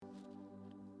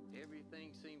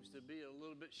to be a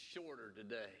little bit shorter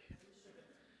today.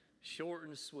 Short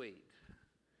and sweet.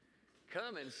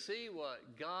 Come and see what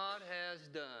God has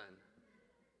done.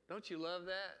 Don't you love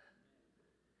that?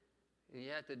 And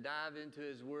you have to dive into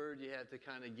His Word. You have to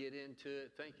kind of get into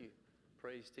it. Thank you,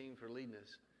 praise team, for leading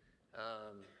us.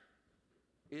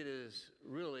 It is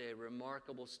really a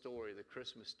remarkable story, the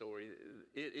Christmas story.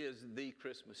 It is the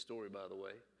Christmas story, by the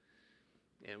way.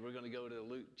 And we're going to go to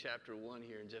Luke chapter 1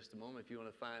 here in just a moment if you want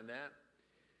to find that.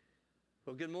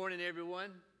 Well, good morning,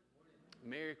 everyone.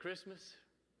 Merry Christmas.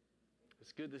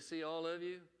 It's good to see all of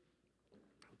you.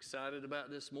 I'm excited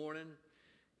about this morning.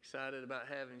 Excited about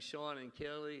having Sean and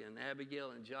Kelly and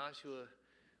Abigail and Joshua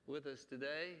with us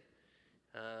today.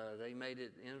 They made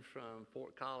it in from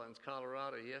Fort Collins,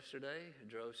 Colorado yesterday.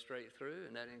 Drove straight through,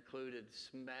 and that included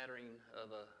smattering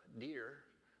of a deer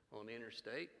on the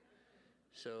interstate.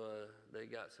 So they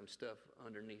got some stuff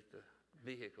underneath the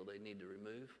vehicle they need to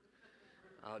remove.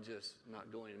 I'll just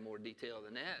not go into more detail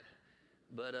than that.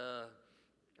 But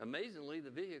amazingly, the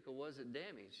vehicle wasn't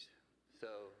damaged. So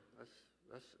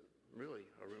that's really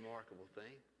a remarkable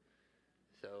thing.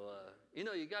 So, you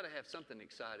got to have something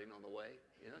exciting on the way.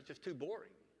 It's just too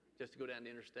boring just to go down the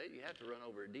interstate. You have to run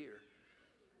over a deer.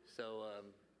 So,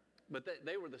 but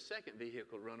they were the second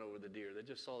vehicle to run over the deer. They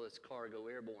just saw this car go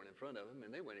airborne in front of them,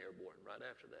 and they went airborne right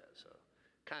after that. So,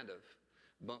 kind of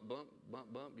bump, bump,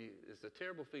 bump, bump. It's a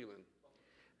terrible feeling.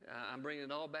 I'm bringing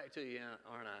it all back to you,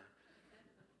 aren't I?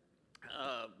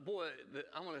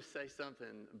 I want to say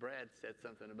something. Brad said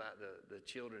something about the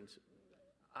children's.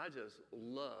 I just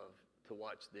love to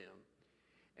watch them.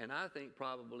 And I think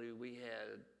probably we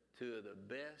had two of the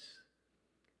best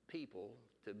people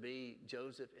to be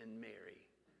Joseph and Mary.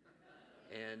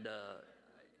 And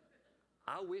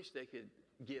I wish they could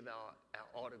give out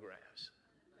autographs.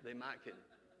 They might could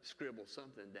scribble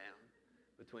something down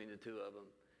between the two of them.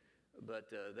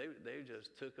 But they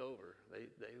just took over.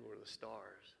 They were the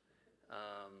stars.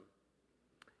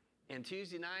 And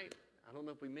Tuesday night, I don't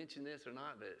know if we mentioned this or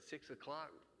not, but at 6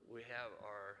 o'clock, we have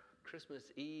our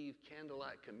Christmas Eve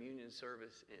candlelight communion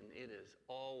service, and it is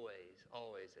always,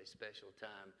 always a special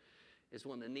time. It's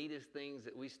one of the neatest things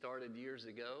that we started years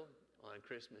ago on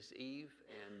Christmas Eve,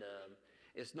 and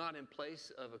it's not in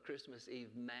place of a Christmas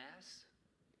Eve Mass,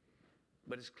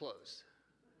 but it's close.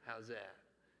 How's that?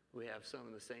 We have some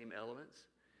of the same elements.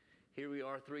 Here we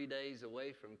are 3 days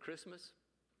away from Christmas,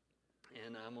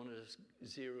 and I'm going to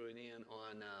zero it in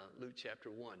on Luke chapter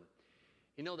 1.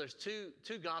 There's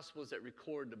two Gospels that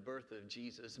record the birth of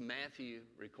Jesus. Matthew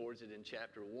records it in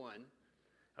chapter 1,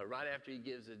 right after he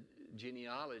gives a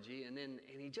genealogy, and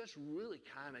he just really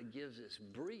kind of gives this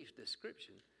brief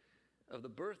description of the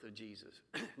birth of Jesus.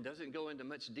 Doesn't go into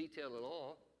much detail at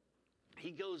all.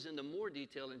 He goes into more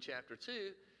detail in chapter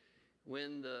 2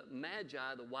 when the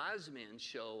Magi, the wise men,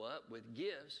 show up with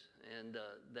gifts, and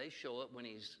they show up when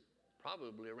he's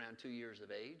probably around 2 years of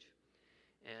age.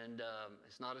 And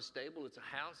it's not a stable, it's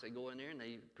a house. They go in there and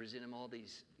they present him all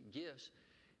these gifts.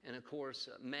 And of course,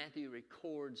 Matthew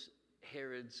records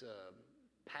Herod's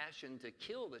passion to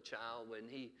kill the child when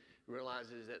he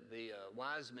realizes that the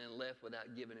wise men left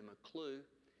without giving him a clue.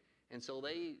 And so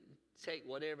they take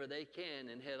whatever they can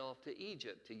and head off to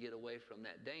Egypt to get away from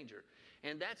that danger.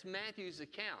 And that's Matthew's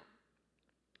account.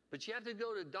 But you have to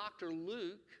go to Dr.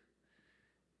 Luke,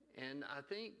 and I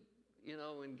think,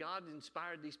 when God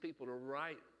inspired these people to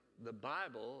write the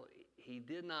Bible, He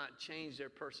did not change their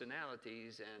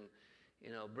personalities. And,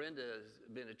 Brenda has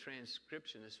been a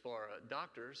transcriptionist for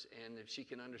doctors, and if she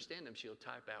can understand them, she'll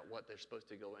type out what they're supposed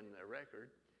to go in their record.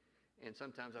 And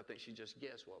sometimes I think she just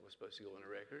guessed what was supposed to go in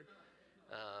the record.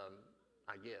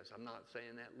 I guess. I'm not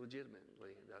saying that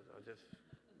legitimately. I'm just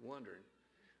wondering.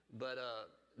 But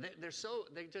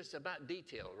they're just about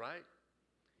detail, right?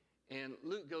 And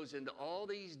Luke goes into all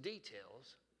these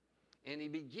details, and he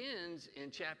begins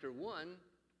in chapter 1,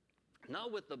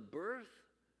 not with the birth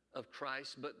of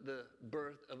Christ, but the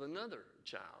birth of another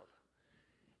child.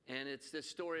 And it's this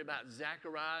story about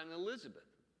Zachariah and Elizabeth.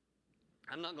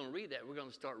 I'm not going to read that. We're going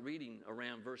to start reading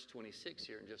around verse 26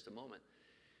 here in just a moment.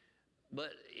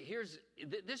 But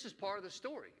this is part of the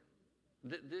story.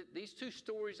 These two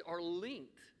stories are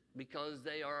linked because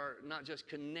they are not just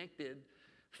connected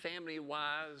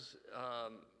family-wise.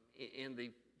 In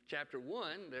the chapter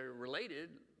 1, they're related.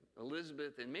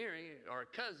 Elizabeth and Mary are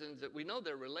cousins that we know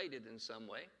they're related in some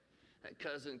way. That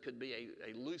cousin could be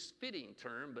a loose-fitting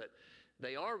term, but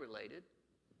they are related.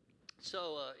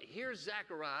 So here's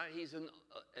Zachariah. He's an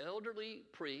elderly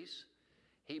priest.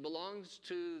 He belongs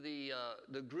to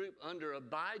the group under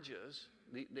Abijah's.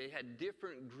 They had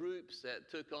different groups that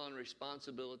took on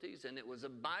responsibilities, and it was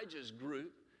Abijah's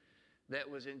group that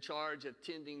was in charge of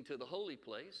tending to the holy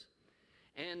place.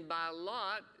 And by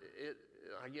lot,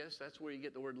 I guess that's where you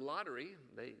get the word lottery.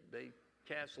 They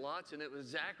cast lots, and it was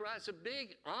Zechariah. It's a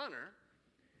big honor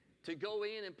to go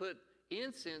in and put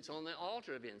incense on the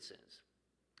altar of incense.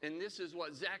 And this is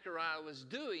what Zechariah was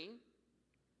doing.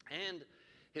 And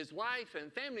his wife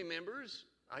and family members,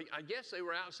 I guess they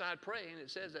were outside praying. It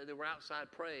says that they were outside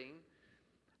praying.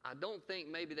 I don't think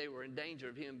maybe they were in danger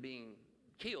of him being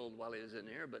killed while he was in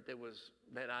there, but there was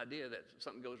that idea that if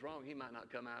something goes wrong, he might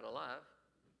not come out alive.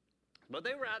 But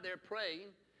they were out there praying,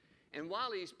 and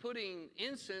while he's putting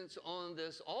incense on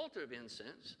this altar of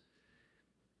incense,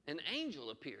 an angel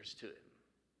appears to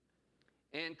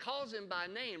him and calls him by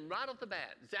name right off the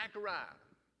bat, Zechariah,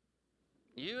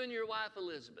 you and your wife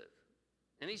Elizabeth.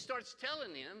 And he starts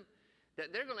telling him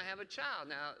that they're going to have a child.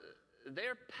 Now,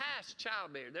 they're past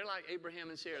childbearing. They're like Abraham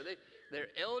and Sarah. They're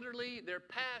elderly. They're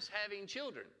past having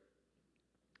children.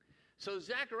 So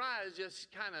Zechariah is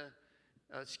just kind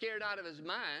of scared out of his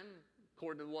mind,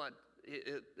 according to what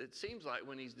it seems like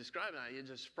when he's describing it. It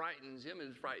just frightens him. It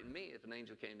would frighten me if an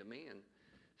angel came to me and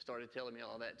started telling me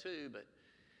all that too. But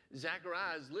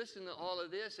Zechariah is listening to all of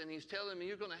this, and he's telling me,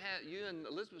 you and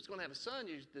Elizabeth's going to have a son.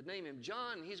 You name him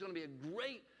John, and he's going to be a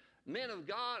great man of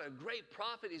God, a great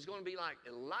prophet. He's going to be like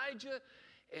Elijah,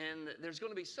 and there's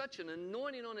going to be such an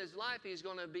anointing on his life. He's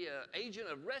going to be an agent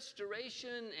of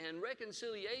restoration and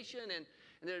reconciliation, and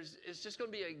it's just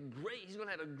going to be he's going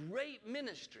to have a great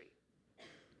ministry.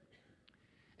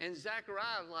 And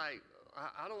Zechariah is like,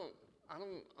 I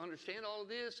don't understand all of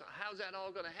this. How's that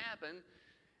all going to happen?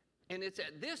 And it's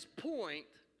at this point,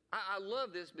 I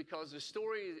love this because the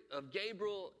story of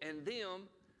Gabriel and them,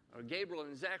 or Gabriel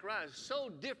and Zechariah, is so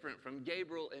different from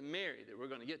Gabriel and Mary that we're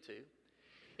going to get to.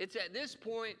 It's at this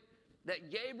point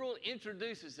that Gabriel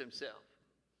introduces himself.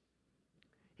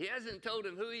 He hasn't told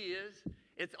him who he is.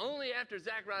 It's only after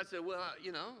Zechariah said, well,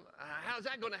 how's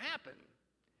that going to happen?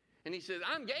 And he says,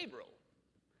 I'm Gabriel.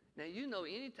 Now,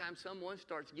 anytime someone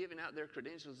starts giving out their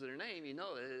credentials to their name, you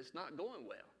know that it's not going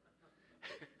well.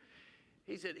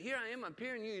 He said, here I am, I'm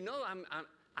appearing to you.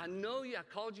 I know you. I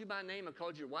called you by name. I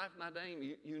called your wife by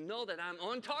name. You know that I'm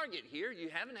on target here. You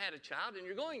haven't had a child, and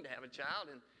you're going to have a child.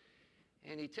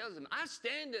 And he tells them, I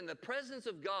stand in the presence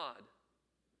of God.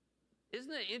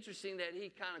 Isn't it interesting that he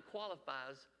kind of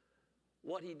qualifies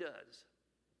what he does?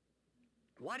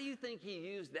 Why do you think he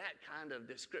used that kind of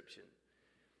description?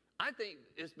 I think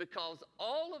it's because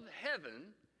all of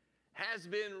heaven has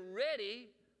been ready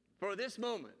for this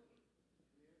moment.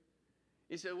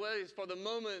 He said, well, it's for the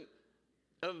moment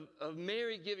of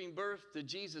Mary giving birth to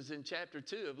Jesus in chapter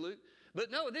 2 of Luke.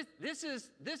 But no, this is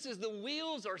the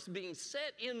wheels are being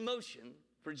set in motion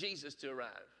for Jesus to arrive.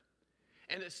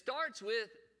 And it starts with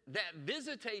that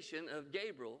visitation of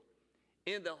Gabriel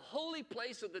in the holy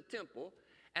place of the temple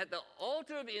at the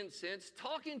altar of incense,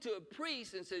 talking to a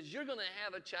priest and says, you're going to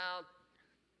have a child.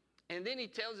 And then he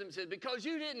tells him, says, because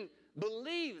you didn't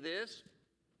believe this,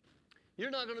 you're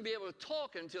not going to be able to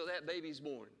talk until that baby's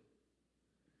born.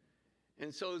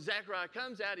 And so Zechariah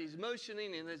comes out, he's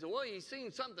motioning, and they say, well, he's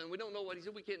seen something. We don't know what he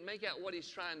said. We can't make out what he's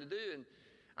trying to do. And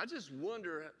I just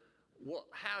wonder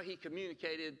how he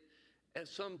communicated at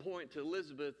some point to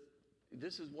Elizabeth,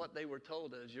 this is what they were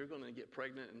told us, you're going to get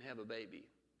pregnant and have a baby.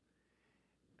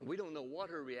 And we don't know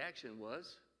what her reaction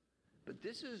was, but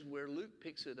this is where Luke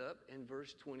picks it up in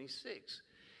verse 26.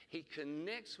 He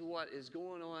connects what is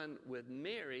going on with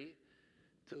Mary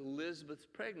to Elizabeth's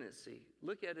pregnancy.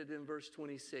 Look at it in verse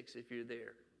 26 if you're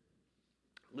there.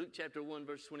 Luke chapter 1,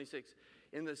 verse 26.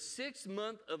 In the 6th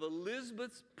month of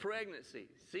Elizabeth's pregnancy.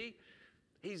 See,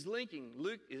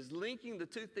 Luke is linking the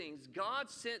two things. God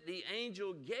sent the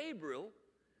angel Gabriel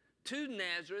to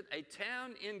Nazareth, a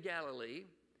town in Galilee,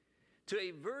 to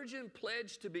a virgin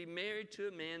pledged to be married to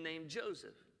a man named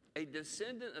Joseph, a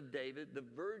descendant of David. The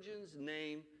virgin's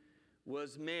name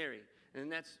was Mary. And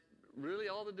that's really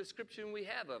all the description we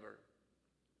have of her.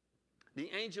 The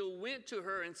angel went to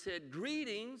her and said,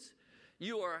 greetings,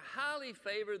 you are highly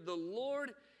favored. The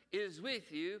Lord is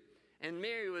with you. And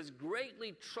Mary was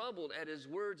greatly troubled at his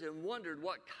words and wondered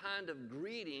what kind of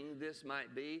greeting this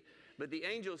might be. But the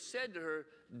angel said to her,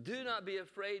 do not be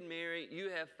afraid, Mary. You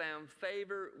have found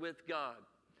favor with God.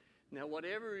 Now,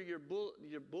 whatever your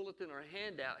bulletin or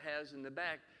handout has in the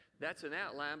back, that's an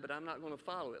outline, but I'm not going to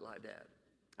follow it like that.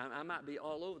 I might be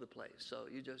all over the place. So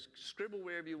you just scribble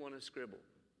wherever you want to scribble.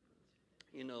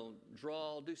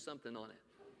 Draw, do something on it.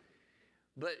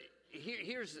 But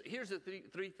here's the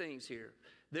three things here.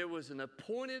 There was an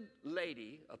appointed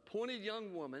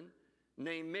young woman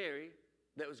named Mary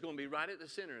that was going to be right at the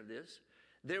center of this.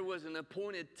 There was an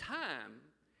appointed time,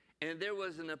 and there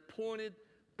was an appointed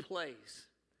place,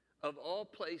 of all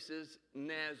places,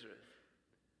 Nazareth,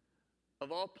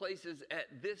 of all places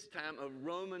at this time of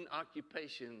Roman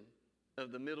occupation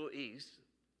of the Middle East,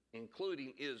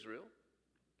 including Israel.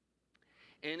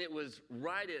 And it was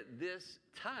right at this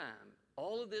time.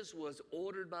 All of this was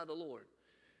ordered by the Lord.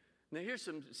 Now, here's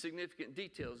some significant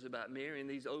details about Mary in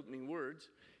these opening words.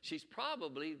 She's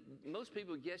probably, most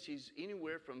people guess she's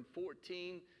anywhere from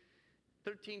 13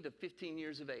 to 15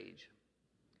 years of age.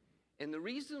 And the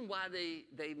reason why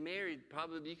they married,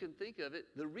 probably you can think of it,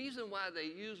 the reason why they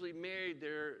usually married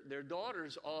their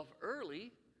daughters off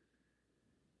early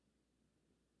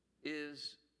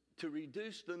is to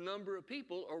reduce the number of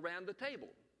people around the table.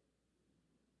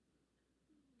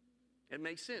 It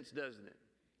makes sense, doesn't it?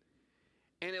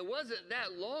 And it wasn't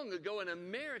that long ago in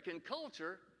American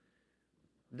culture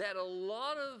that a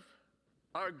lot of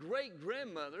our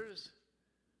great-grandmothers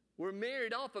were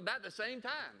married off about the same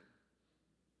time.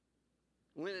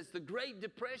 When it's the Great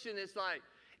Depression, it's like,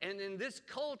 and in this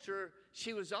culture,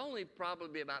 she was only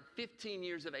probably about 15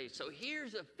 years of age. So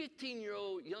here's a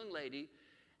 15-year-old young lady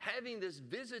having this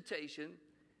visitation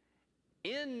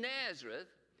in Nazareth.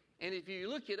 And if you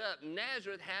look it up,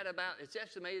 it's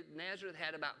estimated Nazareth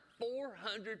had about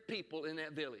 400 people in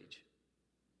that village.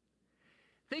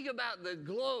 Think about the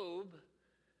globe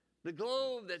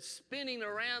that's spinning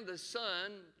around the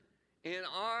sun in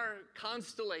our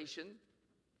constellation,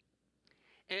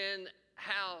 and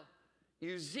how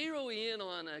you zero in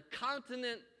on a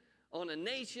continent, on a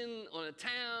nation, on a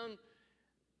town,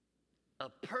 a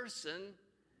person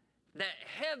that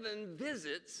heaven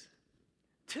visits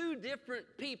two different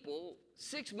people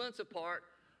 6 months apart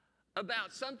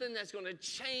about something that's going to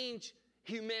change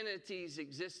humanity's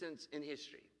existence in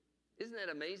history. Isn't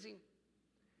that amazing?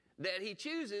 That he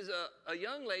chooses a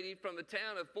young lady from a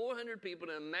town of 400 people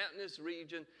in a mountainous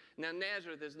region. Now,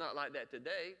 Nazareth is not like that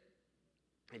today.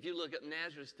 If you look at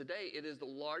Nazareth today, it is the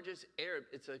largest Arab.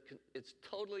 It's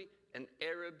totally an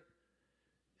Arab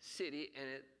city,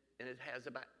 and it has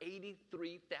about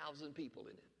 83,000 people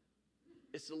in it.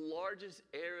 It's the largest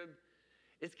Arab.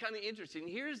 It's kind of interesting.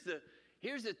 Here's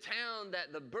the town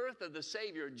that the birth of the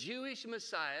Savior, Jewish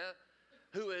Messiah,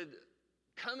 who had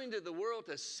come into the world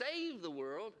to save the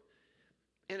world,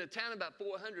 in a town about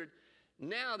 400.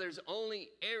 Now there's only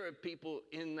Arab people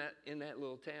in that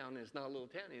little town. It's not a little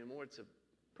town anymore. It's a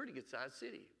pretty good-sized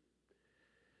city.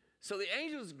 So the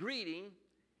angel's greeting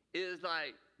is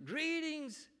like,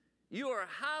 "Greetings, you are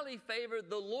highly favored.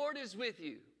 The Lord is with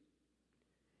you."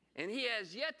 And he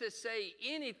has yet to say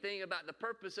anything about the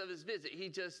purpose of his visit. He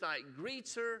just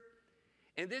greets her.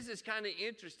 And this is kind of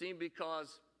interesting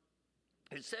because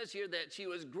it says here that she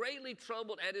was greatly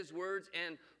troubled at his words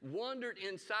and wondered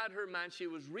inside her mind. She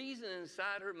was reasoning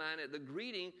inside her mind at the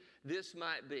greeting this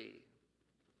might be.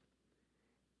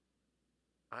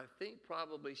 I think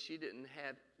probably she didn't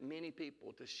have many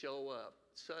people to show up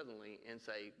suddenly and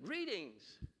say,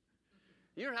 "Greetings,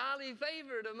 you're highly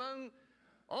favored among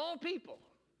all people.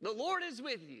 The Lord is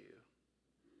with you."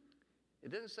 It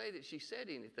doesn't say that she said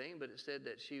anything, but it said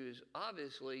that she was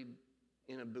obviously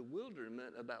in a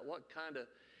bewilderment about what kind of,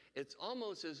 it's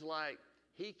almost as like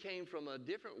he came from a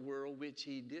different world, which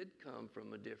he did come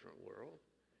from a different world,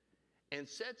 and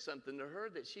said something to her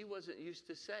that she wasn't used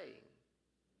to saying.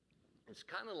 It's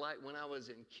kind of like when I was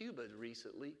in Cuba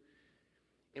recently,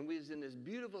 and we was in this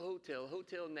beautiful hotel,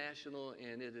 Hotel National,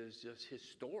 and it is just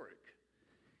historic.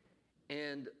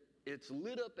 And it's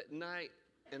lit up at night,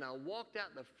 and I walked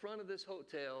out the front of this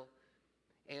hotel,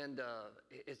 and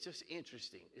it's just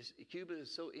interesting. Cuba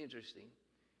is so interesting.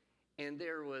 And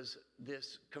there was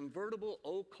this convertible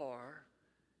old car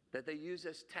that they use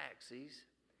as taxis.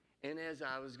 And as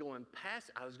I was going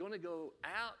past, I was going to go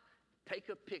out, take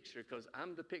a picture, because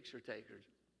I'm the picture taker.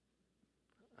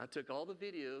 I took all the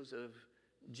videos of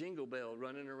Jingle Bell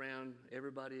running around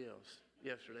everybody else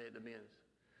yesterday at the men's.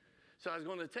 So I was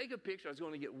going to take a picture. I was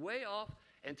going to get way off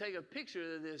and take a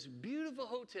picture of this beautiful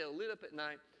hotel lit up at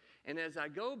night. And as I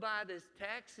go by this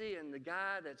taxi and the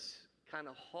guy that's kind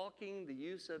of hawking the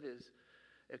use of his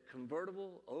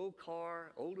convertible old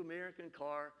car, old American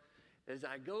car, as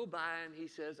I go by him, he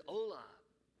says, "Hola."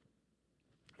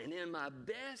 And in my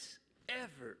best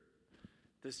effort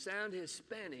to sound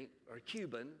Hispanic or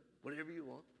Cuban, whatever you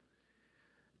want,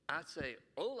 I say,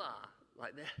 "Hola,"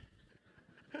 like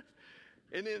that.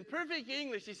 And in perfect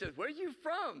English, he says, "Where are you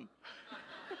from?"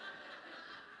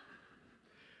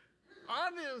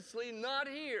 Obviously not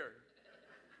here.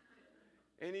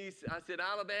 And I said,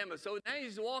 "Alabama." So now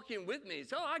he's walking with me.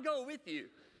 So I go with you.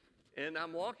 And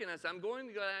I'm walking. I said, I'm going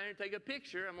to go down here and take a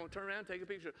picture. I'm going to turn around and take a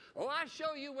picture. Oh, I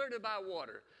show you where to buy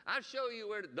water. I show you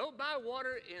where to. Don't buy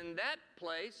water in that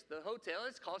place, the hotel.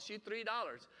 It's cost you $3.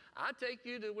 I take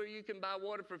you to where you can buy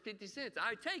water for 50 cents.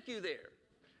 I take you there.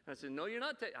 I said, no, you're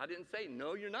not. I didn't say,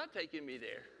 no, you're not taking me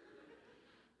there.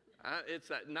 It's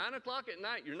at 9 o'clock at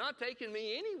night. You're not taking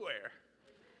me anywhere.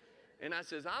 And I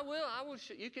says, I will.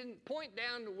 You can point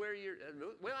down to where you're.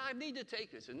 Well, I need to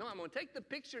take this. I said, no, I'm going to take the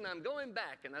picture and I'm going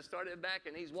back. And I started back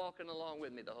and he's walking along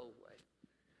with me the whole way.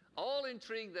 All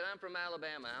intrigued that I'm from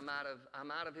Alabama. I'm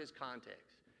out of his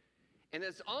context. And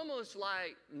it's almost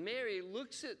like Mary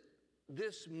looks at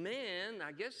this man.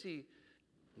 I guess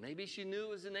maybe she knew it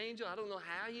was an angel. I don't know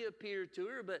how he appeared to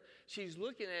her, but she's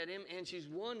looking at him and she's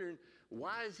wondering,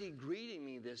 why is he greeting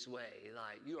me this way?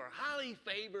 Like, you are highly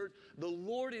favored. The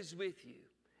Lord is with you.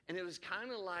 And it was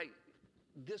kind of like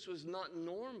this was not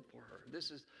norm for her.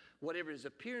 This is whatever his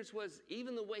appearance was,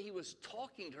 even the way he was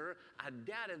talking to her. I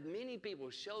doubt if many people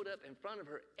showed up in front of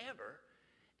her ever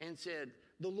and said,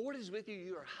 the Lord is with you.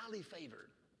 You are highly favored.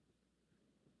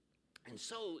 And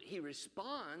so he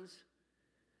responds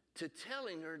to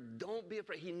telling her, don't be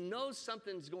afraid. He knows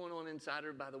something's going on inside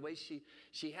her by the way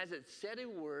she hasn't said a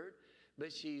word,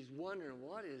 but she's wondering,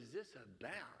 what is this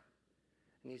about?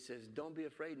 And he says, don't be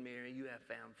afraid, Mary. You have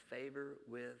found favor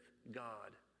with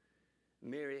God.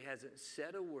 Mary hasn't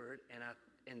said a word,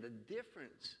 and the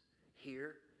difference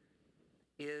here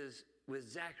is with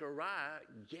Zechariah,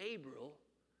 Gabriel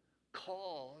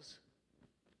calls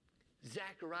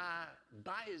Zechariah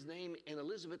by his name and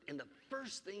Elizabeth, and the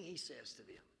first thing he says to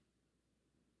them.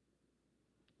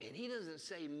 And he doesn't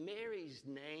say Mary's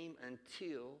name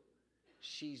until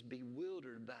she's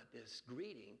bewildered by this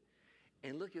greeting.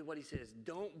 And look at what he says.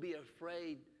 Don't be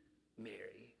afraid,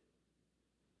 Mary.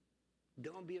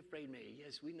 Don't be afraid, Mary.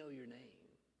 Yes, we know your name.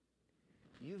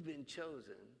 You've been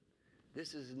chosen.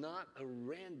 This is not a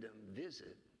random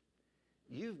visit.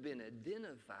 You've been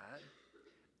identified.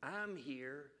 I'm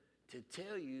here to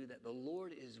tell you that the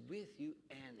Lord is with you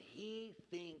and he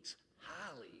thinks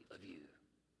highly of you.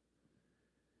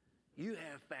 You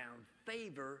have found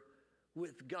favor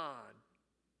with God.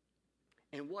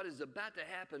 And what is about to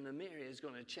happen to Mary is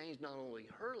going to change not only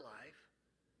her life,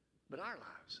 but our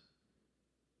lives.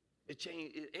 It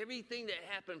changed everything that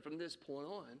happened from this point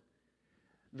on,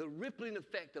 the rippling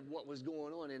effect of what was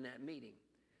going on in that meeting.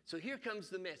 So here comes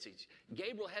the message.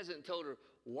 Gabriel hasn't told her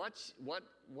what's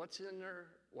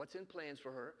in plans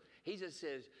for her. He just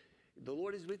says, the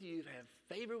Lord is with you. You have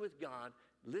favor with God.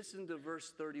 Listen to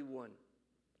verse 31.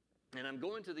 And I'm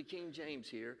going to the King James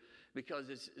here because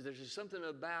there's just something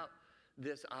about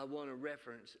this I want to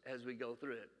reference as we go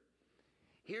through it.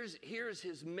 Here's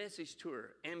his message to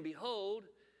her. And behold,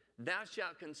 thou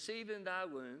shalt conceive in thy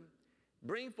womb,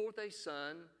 bring forth a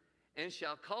son, and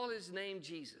shall call his name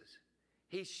Jesus.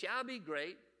 He shall be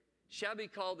great, shall be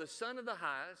called the Son of the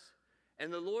Highest,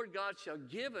 and the Lord God shall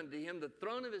give unto him the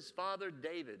throne of his father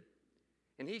David.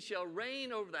 And he shall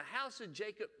reign over the house of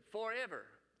Jacob forever.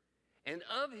 And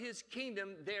of his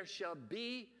kingdom there shall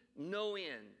be no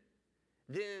end.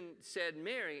 Then said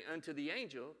Mary unto the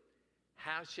angel,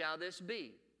 how shall this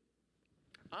be?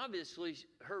 Obviously,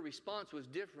 her response was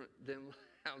different than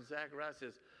how Zechariah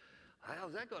says,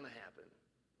 how's that going to happen?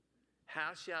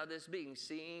 How shall this be?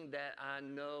 Seeing that I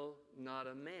know not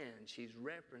a man. She's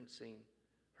referencing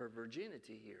her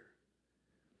virginity here.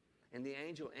 And the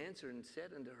angel answered and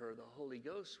said unto her, the Holy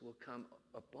Ghost will come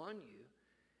upon you,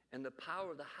 and the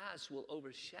power of the highest will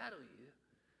overshadow you.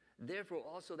 Therefore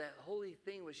also that holy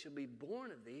thing which shall be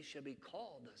born of thee shall be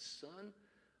called the Son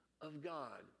of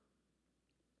God.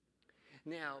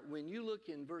 Now, when you look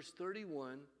in verse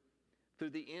 31 through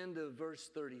the end of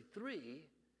verse 33,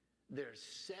 there's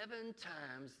 7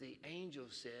 times the angel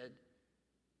said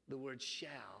the word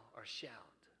shall or shout.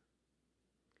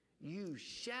 You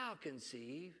shall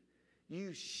conceive.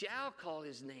 You shall call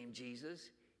his name Jesus.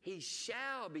 He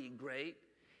shall be great.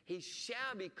 He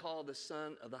shall be called the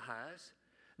Son of the Highest.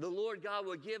 The Lord God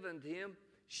will give unto him,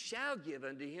 shall give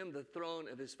unto him the throne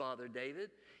of his father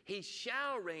David. He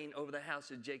shall reign over the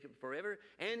house of Jacob forever,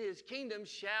 and his kingdom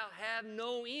shall have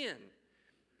no end.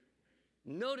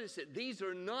 Notice that these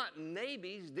are not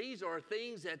maybes. These are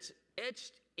things that's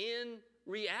etched in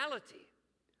reality.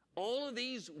 All of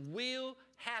these will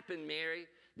happen, Mary.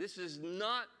 This is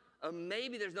not a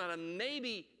maybe. There's not a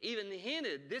maybe even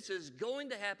hinted. This is going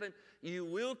to happen. You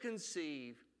will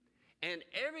conceive. And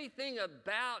everything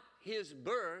about his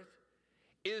birth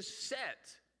is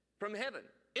set from heaven.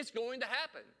 It's going to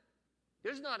happen.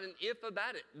 There's not an if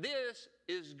about it. This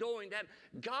is going to happen.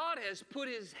 God has put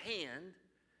his hand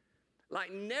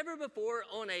like never before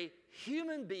on a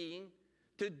human being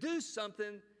to do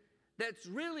something that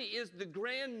really is the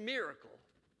grand miracle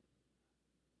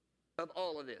of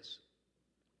all of this.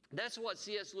 That's what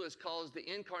C.S. Lewis calls the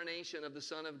incarnation of the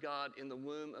Son of God in the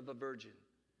womb of a virgin.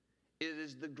 It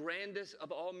is the grandest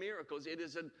of all miracles. It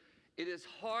is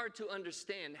hard to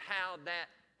understand how that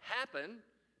happened.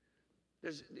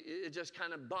 It just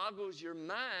kind of boggles your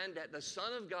mind that the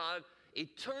Son of God,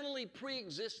 eternally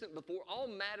pre-existent before all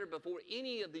matter, before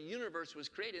any of the universe was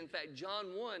created. In fact,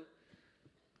 John 1,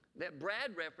 that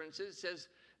Brad references, says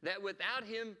that without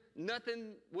him,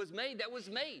 nothing was made that was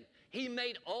made. He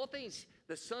made all things.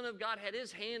 The Son of God had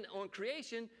his hand on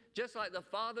creation, just like the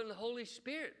Father and the Holy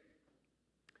Spirit.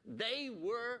 They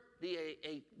were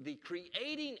the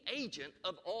creating agent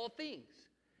of all things.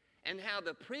 And how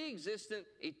the pre-existent,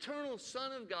 eternal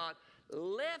Son of God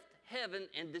left heaven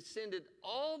and descended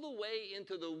all the way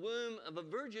into the womb of a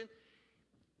virgin,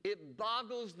 it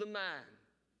boggles the mind.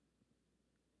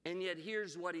 And yet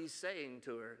here's what he's saying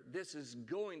to her. This is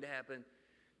going to happen.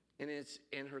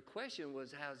 And her question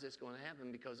was, how's this going to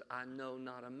happen? Because I know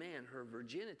not a man, her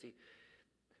virginity.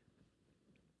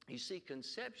 You see,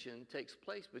 conception takes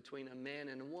place between a man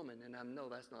and a woman. And I know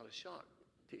that's not a shock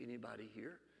to anybody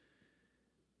here.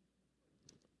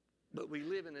 But we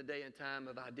live in a day and time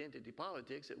of identity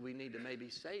politics that we need to maybe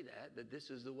say that this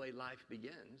is the way life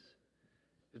begins.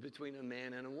 It's between a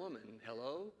man and a woman.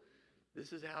 Hello?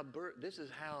 This is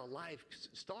how life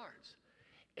starts.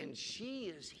 And she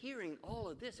is hearing all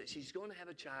of this, that she's going to have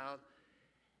a child.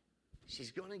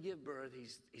 She's going to give birth.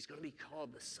 He's going to be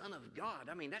called the Son of God.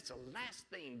 I mean, that's the last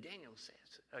thing Gabriel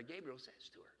says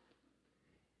to her.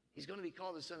 He's going to be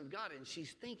called the Son of God. And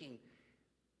she's thinking,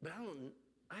 but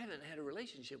I haven't had a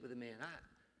relationship with a man.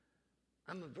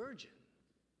 I'm a virgin.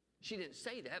 She didn't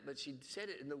say that, but she said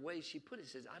it in the way she put it.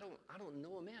 She says, I don't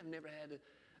know a man. I've never had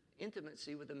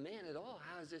intimacy with a man at all.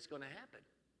 How is this going to happen?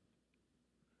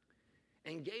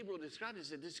 And Gabriel described it,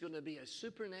 said this is going to be a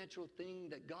supernatural thing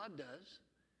that God does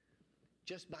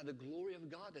just by the glory of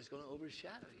God that's going to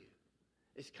overshadow you.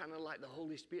 It's kind of like the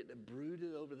Holy Spirit that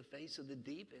brooded over the face of the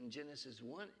deep in Genesis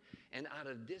 1. And out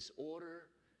of disorder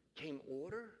came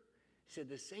order. He said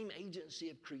the same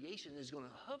agency of creation is going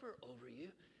to hover over you.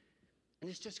 And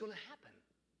it's just going to happen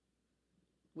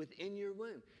within your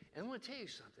womb. And I want to tell you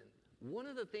something. One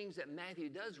of the things that Matthew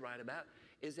does write about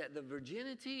is that the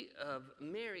virginity of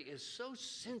Mary is so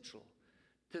central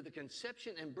to the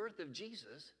conception and birth of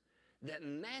Jesus that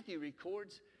Matthew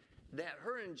records that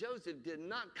her and Joseph did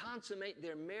not consummate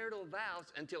their marital vows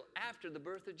until after the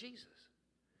birth of Jesus.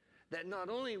 That not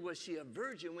only was she a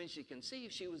virgin when she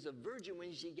conceived, she was a virgin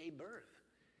when she gave birth.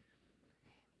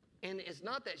 And it's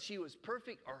not that she was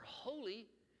perfect or holy,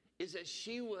 it's that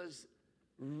she was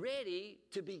ready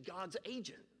to be God's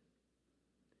agent.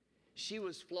 She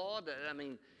was flawed.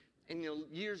 And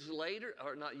years later,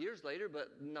 or not years later, but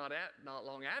not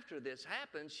long after this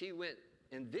happened, she went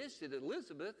and visited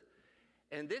Elizabeth,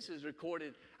 and this is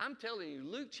recorded. I'm telling you,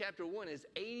 Luke chapter 1 is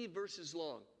 80 verses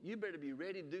long. You better be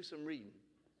ready to do some reading.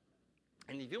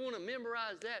 And if you want to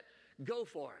memorize that, go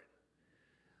for it.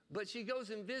 But she goes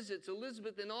and visits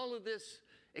Elizabeth, and all of this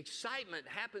excitement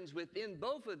happens within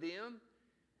both of them.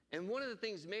 And one of the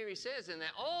things Mary says, and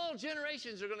that all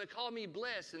generations are going to call me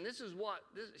blessed. And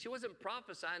she wasn't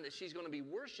prophesying that she's going to be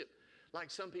worshiped like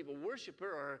some people worship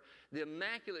her, or the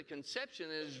Immaculate Conception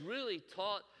is really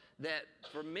taught that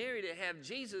for Mary to have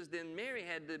Jesus, then Mary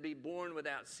had to be born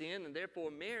without sin, and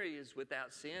therefore Mary is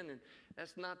without sin. And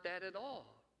that's not that at all.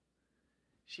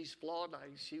 She's flawed.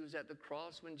 Like she was at the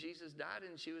cross when Jesus died,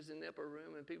 and she was in the upper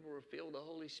room and people were filled with the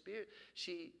Holy Spirit.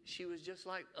 She was just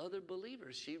like other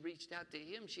believers. She reached out to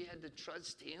him. She had to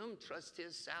trust him, trust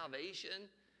his salvation.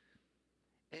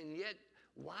 And yet,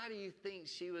 why do you think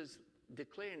she was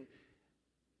declaring,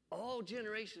 all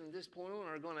generations from this point on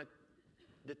are going to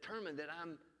determine that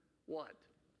I'm what?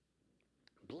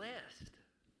 Blessed.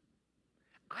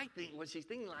 I think what she's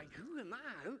thinking, like, who am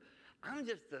I? I'm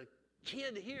just a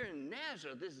kid here in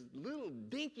Nazareth, this little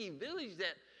dinky village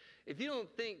that if you don't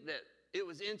think that it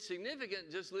was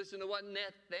insignificant, just listen to what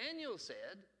Nathanael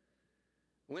said.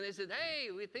 When they said,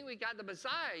 hey, we think we got the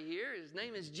Messiah here. His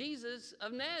name is Jesus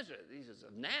of Nazareth. He says,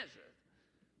 of Nazareth?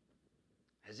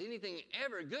 Has anything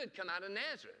ever good come out of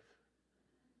Nazareth?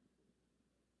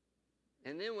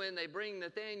 And then when they bring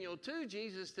Nathanael to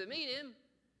Jesus to meet him,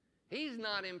 he's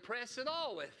not impressed at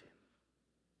all with him.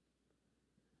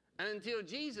 Until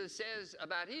Jesus says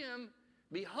about him,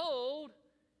 behold,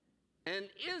 an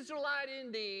Israelite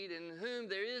indeed, in whom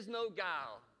there is no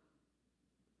guile.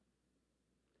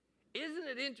 Isn't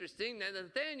it interesting that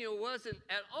Nathanael wasn't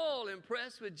at all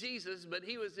impressed with Jesus, but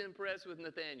he was impressed with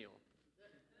Nathanael?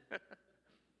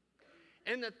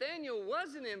 And Nathanael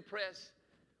wasn't impressed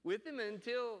with him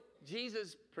until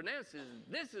Jesus pronounces,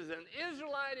 this is an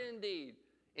Israelite indeed,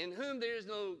 in whom there is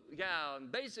no guile.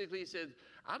 And basically he said,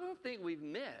 I don't think we've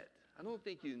met. I don't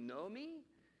think you know me.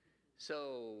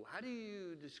 So how do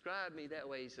you describe me that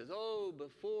way? He says, oh,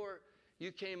 before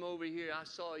you came over here, I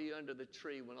saw you under the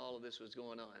tree when all of this was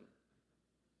going on.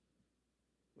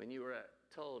 When you were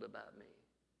told about me.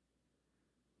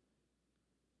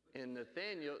 And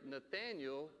Nathanael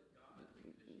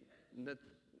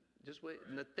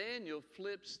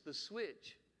flips the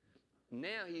switch.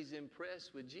 Now he's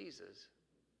impressed with Jesus.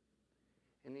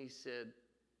 And he said,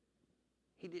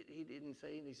 he didn't say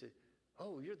anything. He said,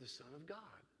 oh, you're the Son of God.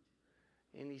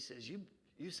 And he says, you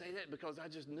say that because I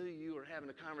just knew you were having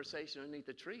a conversation underneath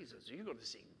the trees. So you're going to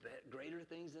see greater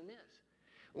things than this.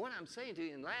 What I'm saying to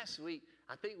you, and last week,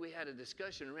 I think we had a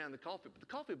discussion around the coffee. The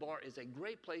coffee bar is a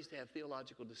great place to have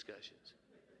theological discussions,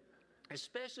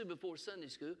 especially before Sunday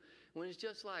school, when it's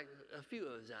just like a few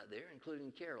of us out there,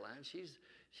 including Caroline. She's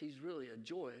really a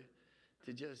joy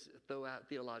to just throw out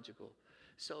theological.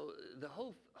 So the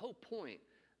whole point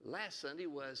last Sunday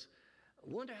was,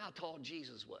 wonder how tall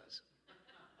Jesus was.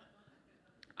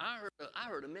 I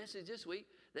heard a message this week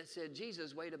that said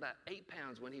Jesus weighed about 8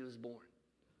 pounds when he was born.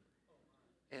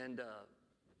 And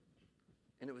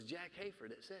it was Jack Hafer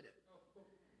that said it.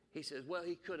 He says, well,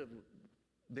 he could have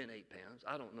been 8 pounds.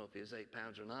 I don't know if he was 8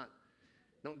 pounds or not.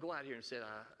 Don't go out here and say,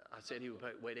 I said he would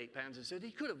weigh 8 pounds. I said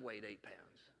he could have weighed 8 pounds.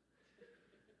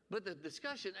 But the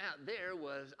discussion out there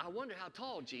was, I wonder how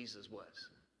tall Jesus was.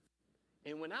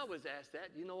 And when I was asked that,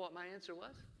 you know what my answer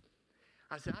was?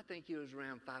 I said, I think he was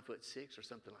around 5'6" or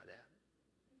something like that.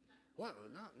 Well,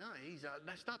 no,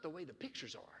 that's not the way the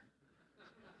pictures are.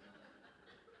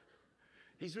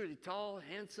 He's really tall,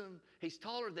 handsome. He's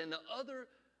taller than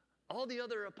all the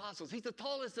other apostles. He's the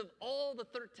tallest of all the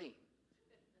 13.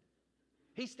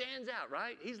 He stands out,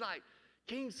 right? He's like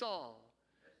King Saul.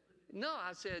 No,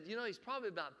 I said, he's probably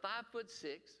about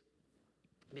 5'6",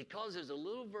 because there's a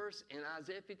little verse in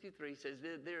Isaiah 53 says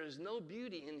that there is no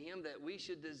beauty in him that we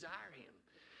should desire him.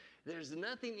 There's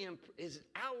nothing in his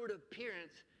outward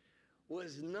appearance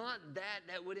was not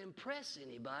that would impress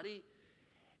anybody.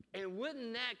 And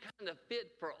wouldn't that kind of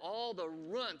fit for all the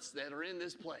runts that are in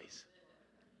this place?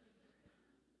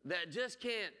 That just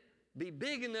can't be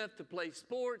big enough to play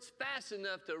sports, fast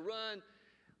enough to run,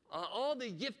 all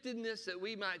the giftedness that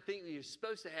we might think that you're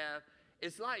supposed to have.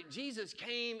 It's like Jesus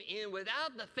came in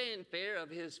without the fanfare of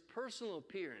his personal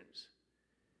appearance.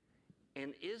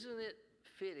 And isn't it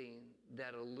fitting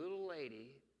that a little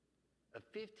lady,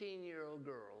 a 15-year-old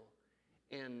girl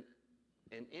in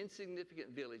an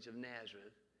insignificant village of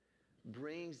Nazareth,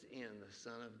 brings in the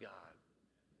Son of God.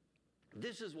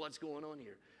 This is what's going on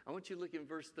here. I want you to look in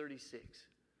verse 36.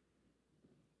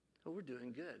 Oh, we're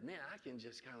doing good. Man, I can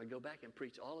just kind of go back and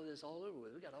preach all of this all over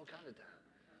with. We got all kind of time.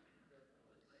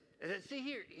 And see,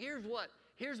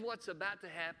 here's what's about to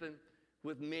happen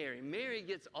with Mary. Mary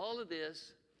gets all of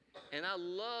this, and I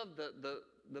love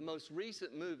the most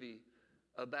recent movie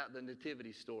about the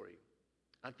Nativity story.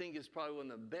 I think it's probably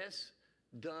one of the best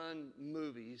done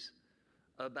movies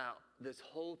about this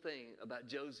whole thing about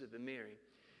Joseph and Mary.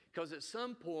 Because at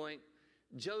some point,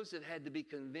 Joseph had to be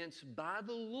convinced by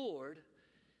the Lord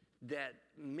that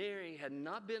Mary had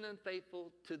not been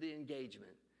unfaithful to the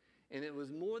engagement. And it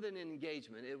was more than an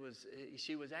engagement.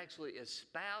 She was actually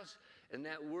espoused, and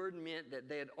that word meant that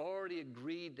they had already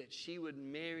agreed that she would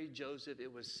marry Joseph.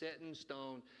 It was set in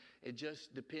stone. It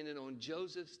just depended on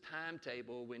Joseph's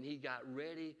timetable when he got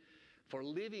ready for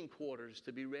living quarters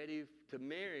to be ready to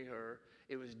marry her.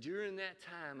 It was during that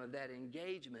time of that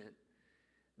engagement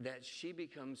that she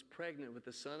becomes pregnant with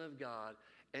the Son of God.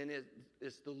 And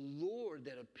it's the Lord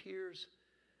that appears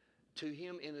to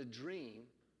him in a dream,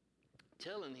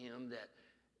 telling him that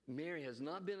Mary has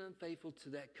not been unfaithful to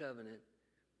that covenant.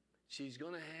 She's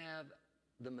going to have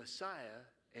the Messiah,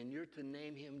 and you're to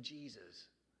name him Jesus.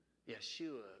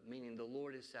 Yeshua, meaning the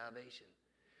Lord is salvation.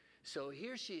 So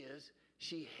here she is.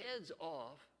 She heads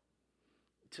off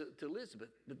to Elizabeth.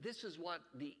 But this is what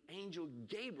the angel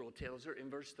Gabriel tells her in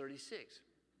verse 36.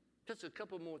 Just a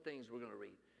couple more things we're going to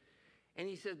read. And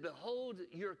he says, behold,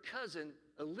 your cousin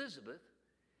Elizabeth,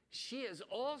 she has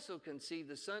also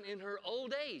conceived a son in her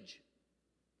old age.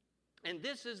 And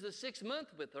this is the 6th month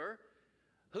with her,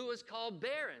 who is called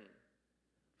barren.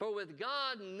 For with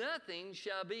God nothing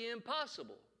shall be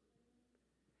impossible.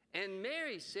 And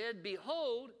Mary said,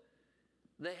 behold,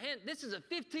 this is a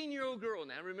 15-year-old girl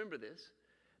now, remember this.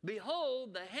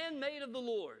 Behold, the handmaid of the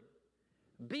Lord,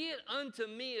 be it unto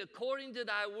me according to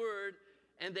thy word.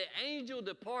 And the angel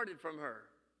departed from her.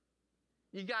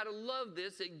 You got to love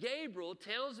this, that Gabriel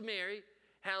tells Mary,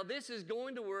 how this is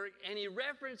going to work, and he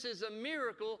references a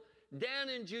miracle down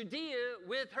in Judea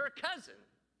with her cousin.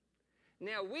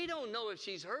 Now, we don't know if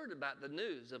she's heard about the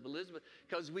news of Elizabeth,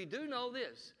 because we do know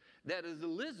this, that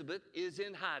Elizabeth is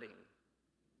in hiding.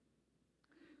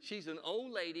 She's an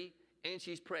old lady, and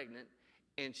she's pregnant,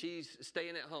 and she's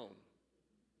staying at home,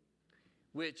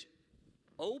 which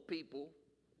old people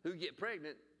who get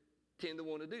pregnant tend to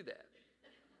want to do that.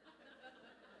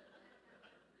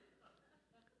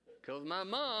 Because my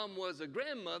mom was a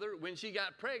grandmother when she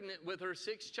got pregnant with her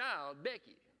sixth child,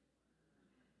 Becky.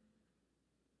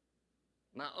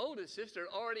 My oldest sister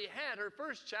already had her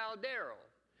first child, Daryl.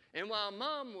 And while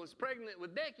Mom was pregnant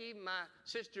with Becky, my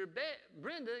sister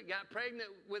Brenda got pregnant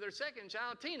with her second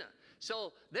child, Tina.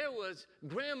 So there was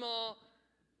grandma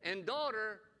and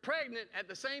daughter pregnant at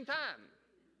the same time.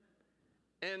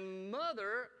 And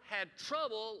mother had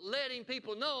trouble letting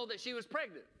people know that she was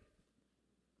pregnant.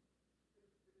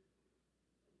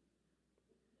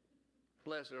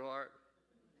 Bless her heart.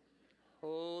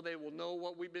 Oh, they will know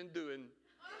what we've been doing.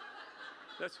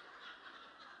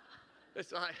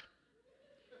 That's like,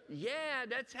 yeah,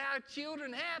 that's how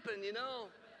children happen, you know.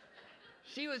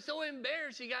 She was so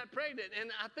embarrassed she got pregnant. And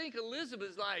I think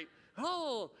Elizabeth's like,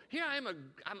 oh, here I am.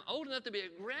 I'm old enough to be a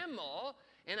grandma,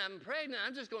 and I'm pregnant.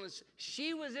 I'm just going to.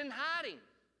 She was in hiding.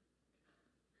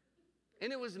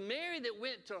 And it was Mary that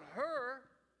went to her,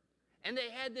 and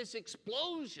they had this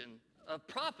explosion of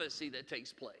prophecy that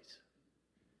takes place.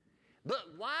 But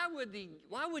why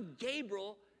would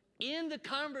Gabriel end the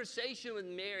conversation with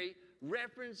Mary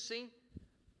referencing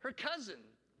her cousin?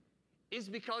 Is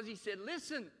because he said,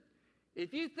 listen,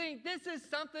 if you think this is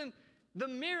something, the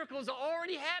miracles are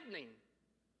already happening.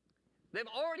 They've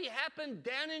already happened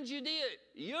down in Judea.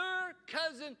 Your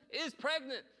cousin is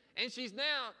pregnant, and she's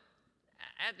now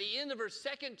at the end of her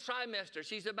second trimester.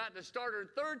 She's about to start her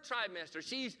third trimester.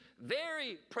 She's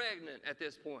very pregnant at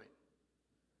this point.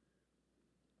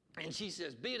 And she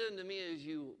says, be it unto me as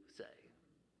you say.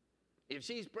 If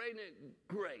she's pregnant,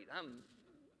 great.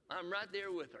 I'm right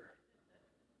there with her.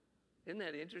 Isn't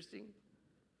that interesting?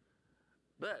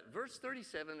 But verse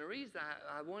 37, the reason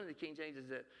I wanted the King James is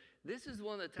that this is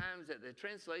one of the times that the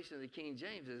translation of the King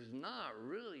James is not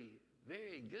really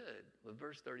very good with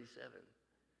verse 37.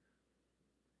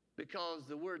 Because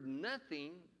the word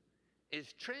nothing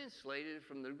is translated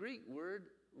from the Greek word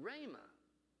rhema.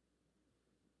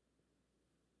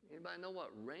 Anybody know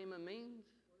what rhema means?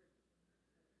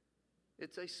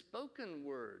 It's a spoken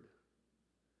word.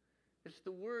 It's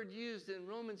the word used in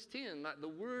Romans 10, like the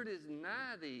word is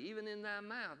nigh thee, even in thy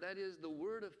mouth. That is the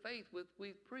word of faith which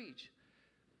we preach.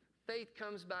 Faith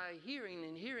comes by hearing,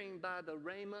 and hearing by the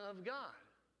rhema of God.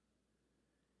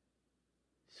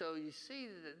 So you see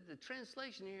that the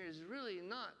translation here is really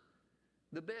not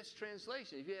the best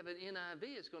translation. If you have an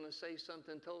NIV, it's going to say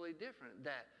something totally different.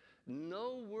 That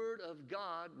no word of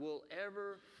God will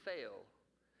ever fail.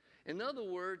 In other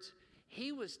words,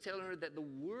 he was telling her that the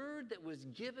word that was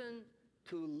given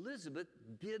to Elizabeth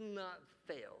did not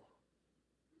fail.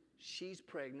 She's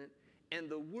pregnant, and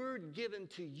the word given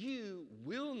to you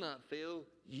will not fail.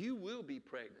 You will be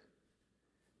pregnant.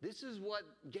 This is what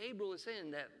Gabriel is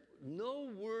saying, that no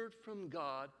word from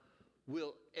God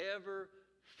will ever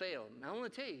fail. Now, I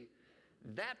want to tell you,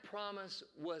 that promise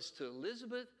was to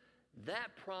Elizabeth,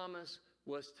 that promise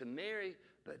was to Mary,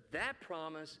 but that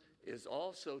promise is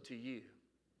also to you.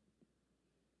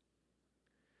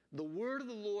 The word of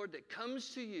the Lord that comes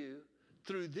to you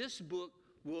through this book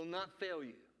will not fail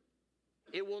you.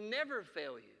 It will never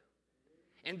fail you.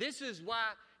 And this is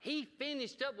why he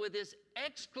finished up with this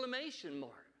exclamation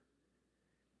mark.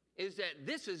 Is that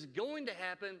this is going to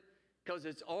happen because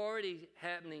it's already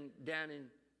happening down in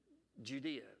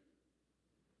Judea.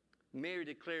 Mary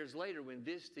declares later when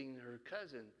visiting her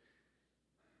cousin,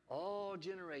 all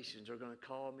generations are going to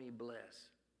call me blessed.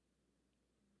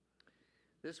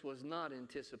 This was not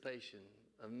anticipation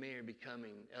of Mary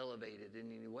becoming elevated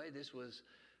in any way. This was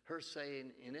her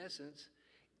saying, in essence,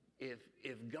 if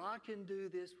God can do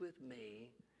this with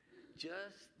me,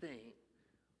 just think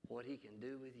what he can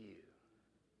do with you.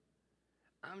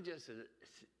 I'm just an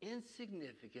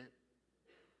insignificant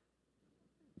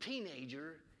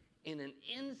teenager in an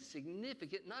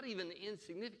insignificant, not even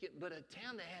insignificant, but a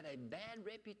town that had a bad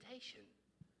reputation.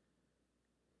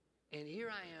 And here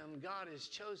I am, God has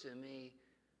chosen me.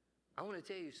 I want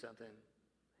to tell you something.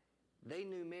 They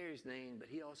knew Mary's name, but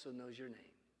he also knows your name.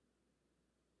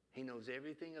 He knows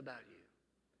everything about you.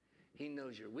 He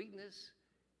knows your weakness.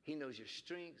 He knows your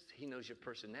strengths. He knows your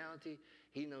personality.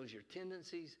 He knows your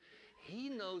tendencies. He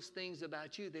knows things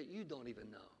about you that you don't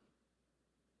even know.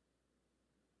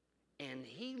 And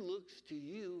he looks to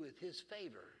you with his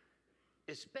favor,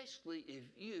 especially if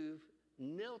you've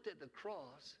knelt at the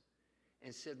cross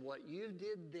and said, what you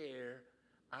did there,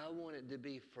 I want it to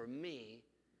be for me,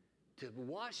 to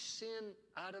wash sin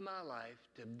out of my life,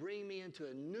 to bring me into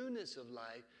a newness of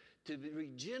life, to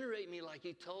regenerate me like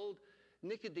he told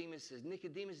Nicodemus. Says,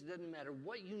 Nicodemus, it doesn't matter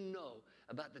what you know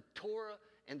about the Torah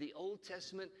and the Old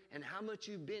Testament and how much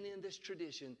you've been in this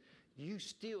tradition, you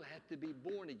still have to be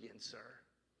born again, sir.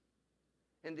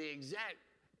 And the exact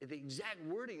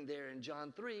wording there in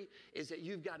John 3 is that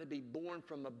you've got to be born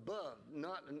from above,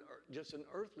 not just an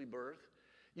earthly birth.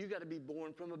 You got to be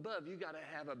born from above. You got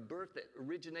to have a birth that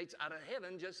originates out of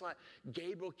heaven, just like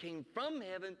Gabriel came from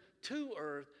heaven to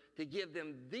earth to give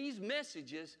them these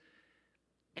messages.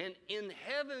 And in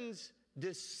heaven's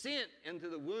descent into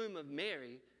the womb of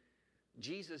Mary,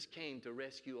 Jesus came to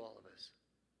rescue all of us.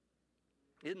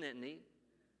 Isn't that neat?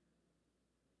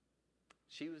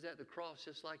 She was at the cross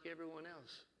just like everyone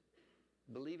else,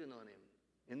 believing on him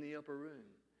in the upper room,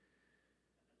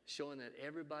 showing that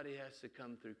everybody has to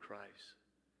come through Christ.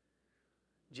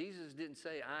 Jesus didn't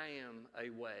say, I am a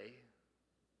way.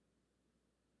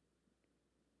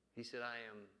 He said, I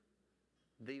am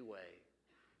the way.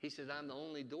 He said, I'm the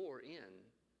only door in.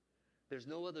 There's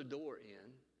no other door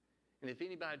in. And if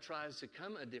anybody tries to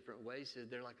come a different way, he said,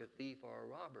 they're like a thief or a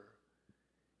robber.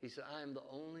 He said, I am the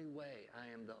only way.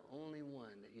 I am the only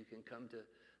one that you can come to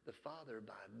the Father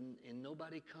by. And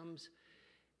nobody comes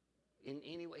in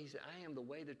any way. He said, I am the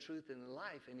way, the truth, and the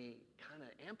life. And he kind of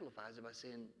amplifies it by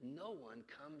saying, no one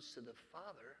comes to the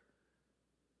Father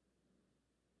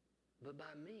but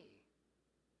by me.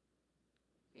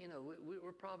 You know,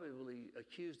 we're probably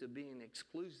accused of being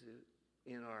exclusive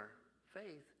in our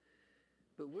faith,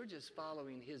 but we're just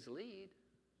following his lead.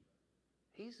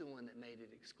 He's the one that made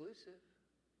it exclusive.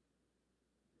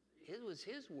 It was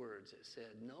his words that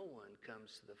said, no one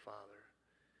comes to the Father.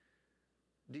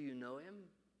 Do you know him?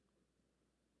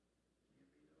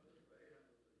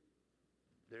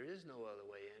 There is no other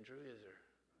way, Andrew, is there?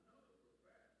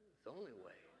 It's the only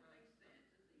way.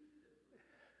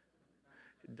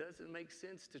 It doesn't make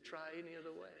sense to try any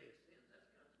other way.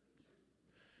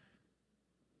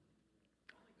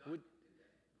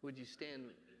 Would you stand?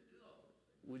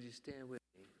 Would you stand with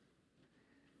me?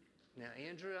 Now,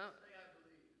 Andrew,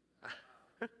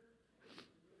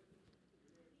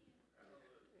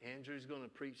 Andrew's going to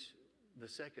preach the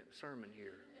second sermon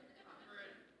here.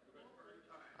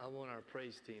 I want our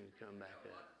praise team to come back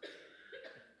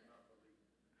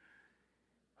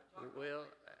up. Well,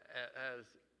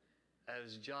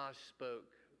 as Josh spoke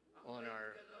on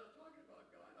our,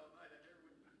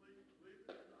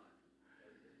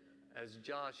 as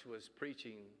Josh was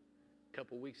preaching a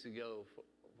couple weeks ago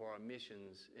for our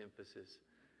missions emphasis,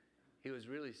 he was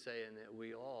really saying that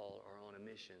we all are on a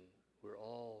mission. We're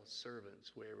all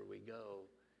servants wherever we go.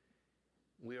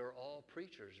 We are all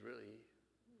preachers, really.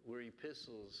 We're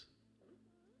epistles,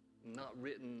 not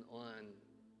written on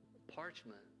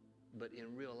parchment, but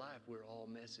in real life, we're all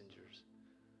messengers.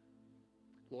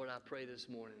 Lord, I pray this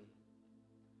morning,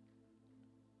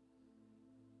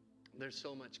 there's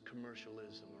so much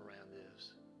commercialism around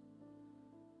this.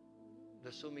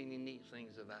 There's so many neat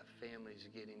things about families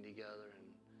getting together and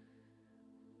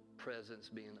presents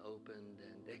being opened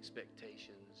and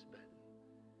expectations, but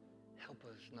help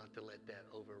us not to let that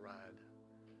override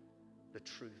the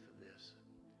truth of this.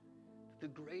 The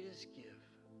greatest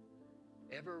gift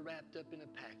ever wrapped up in a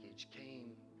package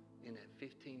came in that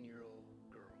 15-year-old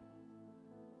girl.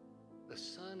 The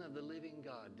Son of the living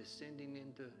God descending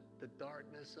into the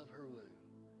darkness of her womb,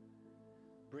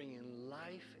 bringing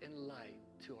life and light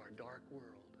to our dark world.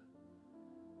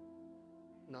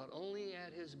 Not only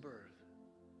at his birth,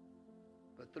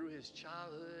 but through his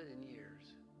childhood and years.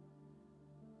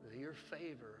 Your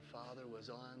favor, Father, was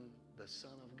on the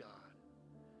Son of God,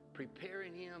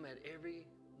 preparing him at every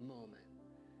moment.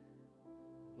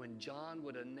 When John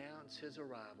would announce his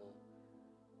arrival,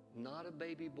 not a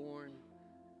baby born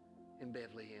in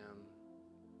Bethlehem,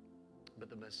 but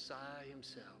the Messiah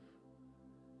himself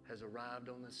has arrived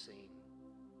on the scene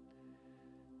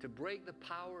to break the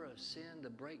power of sin, to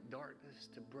break darkness,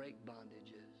 to break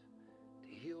bondages, to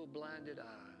heal blinded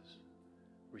eyes,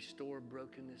 restore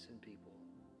brokenness in people.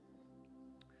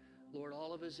 Lord,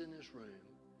 all of us in this room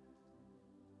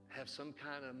have some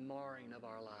kind of marring of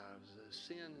our lives.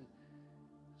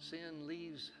 Sin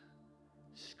leaves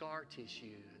scar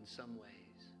tissue in some ways.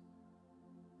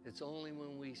 It's only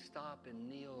when we stop and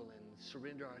kneel and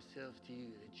surrender ourselves to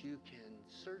you that you can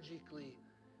surgically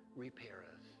repair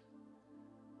us,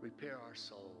 repair our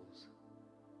souls.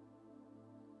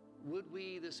 Would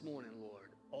we this morning,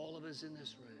 Lord, all of us in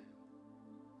this room,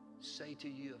 say to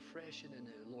you afresh and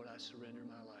anew, Lord, I surrender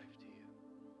my life to you.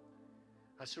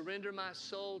 I surrender my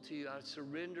soul to you. I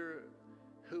surrender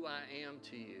who I am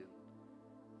to you.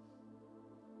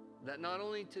 That not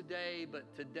only today,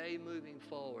 but today moving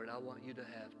forward, I want you to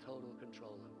have total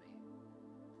control of me.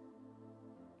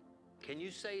 Can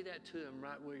you say that to him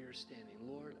right where you're standing?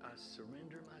 Lord, I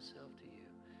surrender myself to you.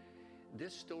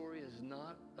 This story is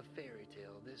not a fairy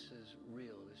tale. This is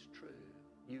real. It's true.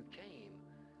 You came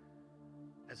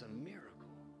as a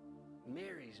miracle,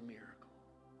 Mary's miracle.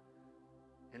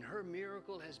 And her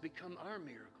miracle has become our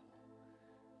miracle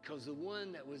because the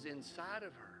one that was inside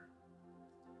of her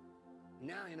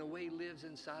now in a way lives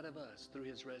inside of us through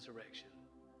his resurrection.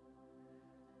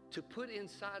 To put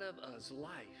inside of us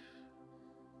life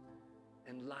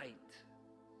and light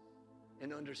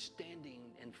and understanding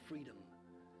and freedom.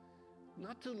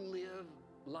 Not to live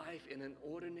life in an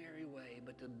ordinary way,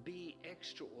 but to be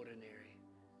extraordinary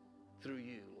through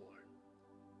you, Lord.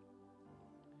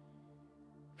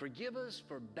 Forgive us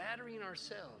for battering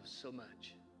ourselves so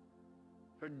much,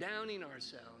 for downing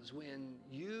ourselves when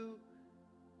you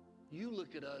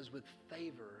look at us with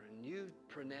favor and you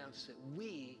pronounce that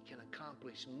we can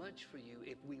accomplish much for you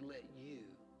if we let you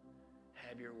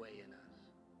have your way in us.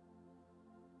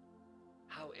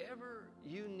 However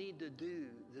you need to do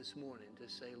this morning to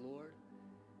say, Lord,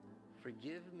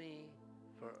 forgive me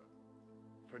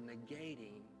for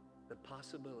negating the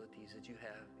possibilities that you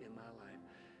have in my life.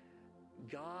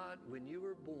 God, when you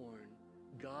were born,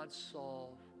 God saw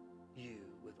you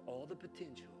with all the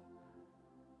potential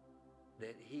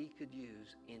that he could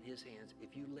use in his hands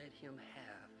if you let him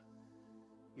have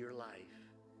your life.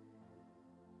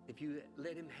 If you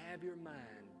let him have your mind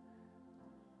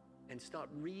and stop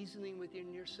reasoning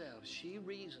within yourself. She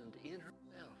reasoned in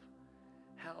herself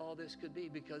how all this could be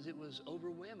because it was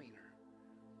overwhelming her.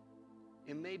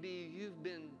 And maybe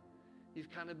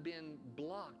you've kind of been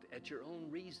blocked at your own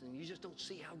reasoning. You just don't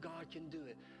see how God can do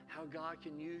it, how God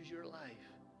can use your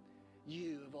life.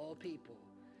 You, of all people,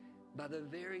 by the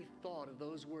very thought of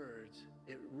those words,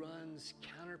 it runs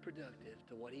counterproductive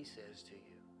to what he says to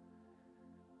you.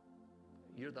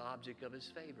 You're the object of his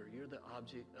favor. You're the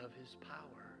object of his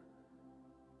power.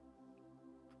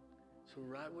 So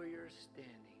right where you're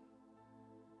standing,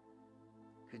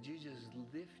 could you just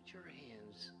lift your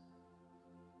hands?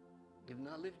 If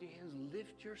not lift your hands,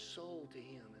 lift your soul to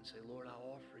him and say, Lord, I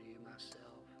offer you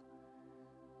myself.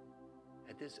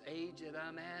 At this age that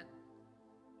I'm at,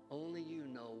 only you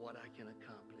know what I can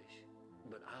accomplish,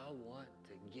 but I want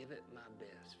to give it my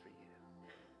best for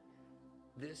you.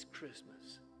 This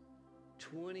Christmas,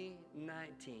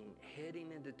 2019,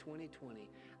 heading into 2020,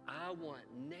 I want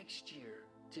next year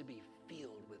to be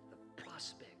filled with the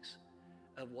prospects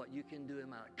of what you can do in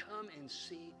my life. Come and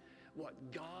see what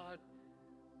God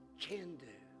can do.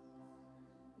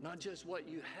 Not just what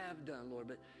you have done, Lord,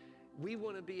 but we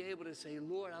want to be able to say,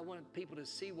 Lord, I want people to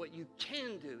see what you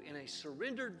can do in a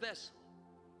surrendered vessel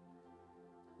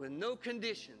with no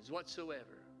conditions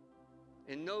whatsoever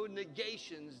and no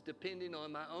negations depending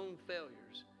on my own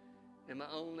failures and my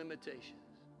own limitations.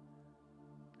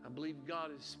 I believe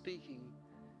God is speaking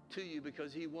to you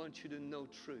because he wants you to know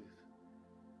truth.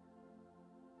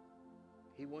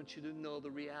 He wants you to know the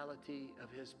reality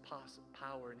of his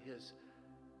power and his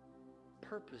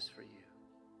purpose for you.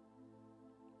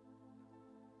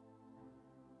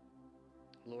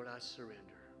 Lord, I surrender.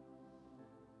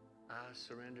 I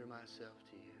surrender myself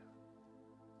to you.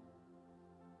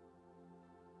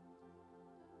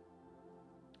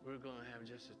 We're going to have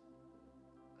just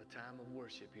a time of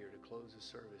worship here to close the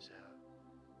service out.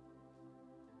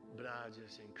 But I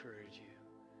just encourage you,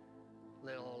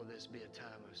 let all of this be a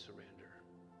time of surrender.